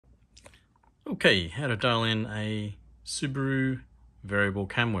Okay, how to dial in a Subaru variable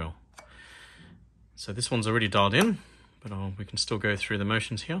cam wheel. So this one's already dialed in, but we can still go through the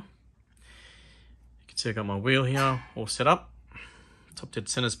motions here. You can see I've got my wheel here all set up. Top dead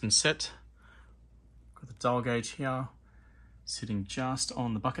center's been set. Got the dial gauge here sitting just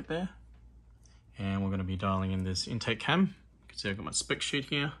on the bucket there. And we're going to be dialing in this intake cam. You can see I've got my spec sheet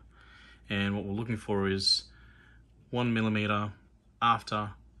here. And what we're looking for is 1 millimeter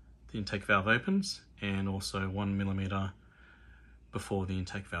after the intake valve opens and also 1 millimeter before the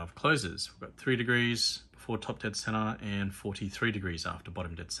intake valve closes. We've got 3 degrees before top dead center and 43 degrees after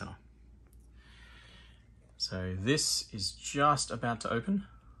bottom dead center. So this is just about to open.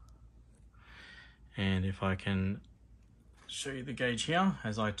 And if I can show you the gauge here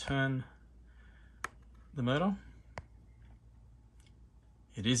as I turn the motor,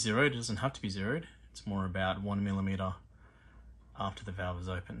 it is zeroed. It doesn't have to be zeroed. It's more about 1 millimeter after the valve is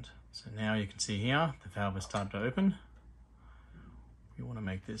opened. So now you can see here, the valve has started to open. We want to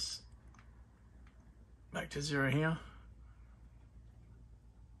make this back to zero here.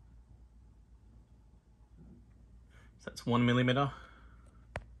 So that's 1 millimeter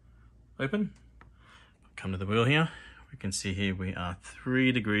open. Come to the wheel here. We can see here we are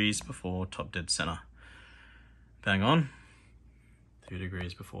 3 degrees before top dead center. Bang on. 3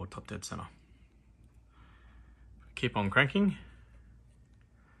 degrees before top dead center. Keep on cranking.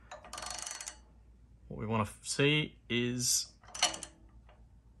 What we want to see is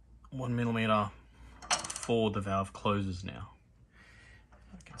 1 millimeter before the valve closes now.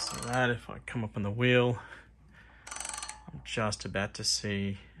 I can see that if I come up on the wheel, I'm just about to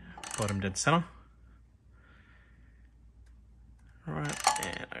see bottom dead center. All right,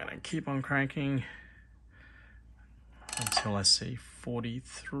 and I'm going to keep on cranking until I see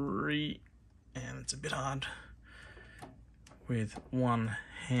 43, and it's a bit hard with one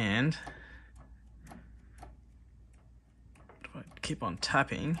hand. If I keep on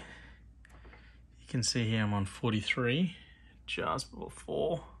tapping, you can see here I'm on 43, just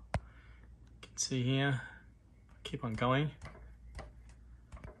before. You can see here, keep on going.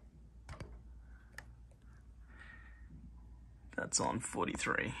 That's on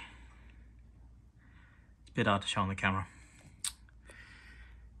 43. It's a bit hard to show on the camera.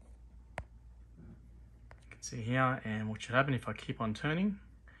 You can see here, and what should happen if I keep on turning,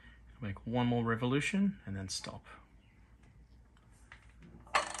 I'll make one more revolution and then stop.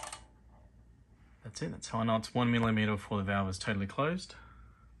 That's it. That's how I know it's 1 millimeter before the valve is totally closed.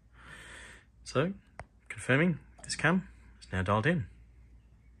 So, confirming this cam is now dialed in.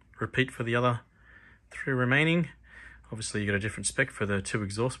 Repeat for the other 3 remaining. Obviously you got a different spec for the 2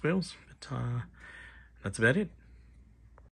 exhaust wheels, but that's about it.